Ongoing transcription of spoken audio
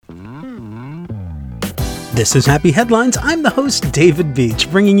This is Happy Headlines. I'm the host, David Beach,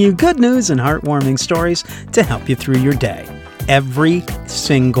 bringing you good news and heartwarming stories to help you through your day. Every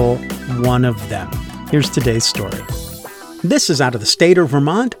single one of them. Here's today's story. This is out of the state of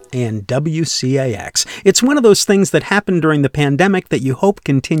Vermont and WCAX. It's one of those things that happened during the pandemic that you hope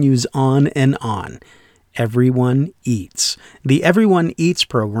continues on and on. Everyone Eats. The Everyone Eats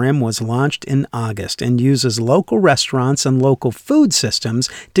program was launched in August and uses local restaurants and local food systems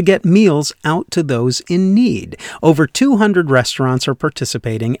to get meals out to those in need. Over 200 restaurants are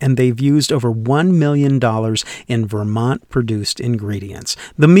participating, and they've used over $1 million in Vermont-produced ingredients.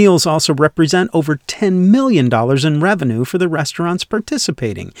 The meals also represent over $10 million in revenue for the restaurants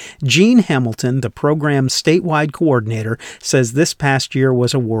participating. Jean Hamilton, the program's statewide coordinator, says this past year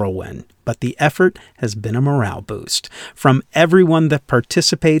was a whirlwind, but the effort has been a morale boost. From everyone that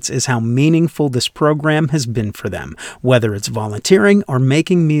participates is how meaningful this program has been for them, whether it's volunteering or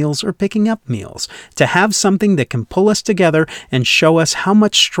making meals or picking up meals. To have something that can pull us together and show us how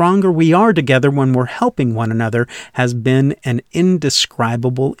much stronger we are together when we're helping one another has been an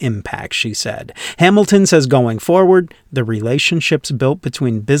indescribable impact, she said. Hamilton says going forward, the relationships built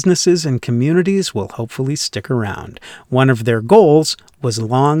between businesses and communities will hopefully stick around. One of their goals was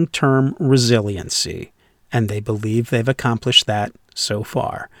long-term resiliency, and they believe they've accomplished that so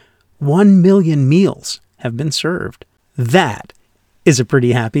far. 1 million meals have been served. That is a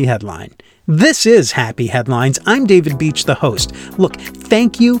pretty happy headline. This is Happy Headlines. I'm David Beach, the host. Look,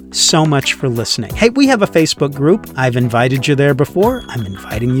 thank you so much for listening. Hey, we have a Facebook group. I've invited you there before. I'm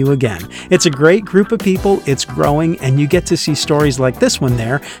inviting you again. It's a great group of people. It's growing, and you get to see stories like this one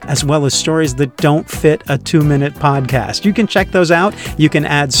there, as well as stories that don't fit a 2-minute podcast. You can check those out. You can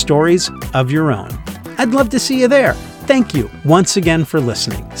add stories of your own. I'd love to see you there. Thank you once again for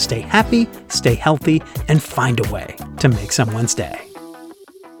listening. Stay happy, stay healthy, and find a way to make someone's day.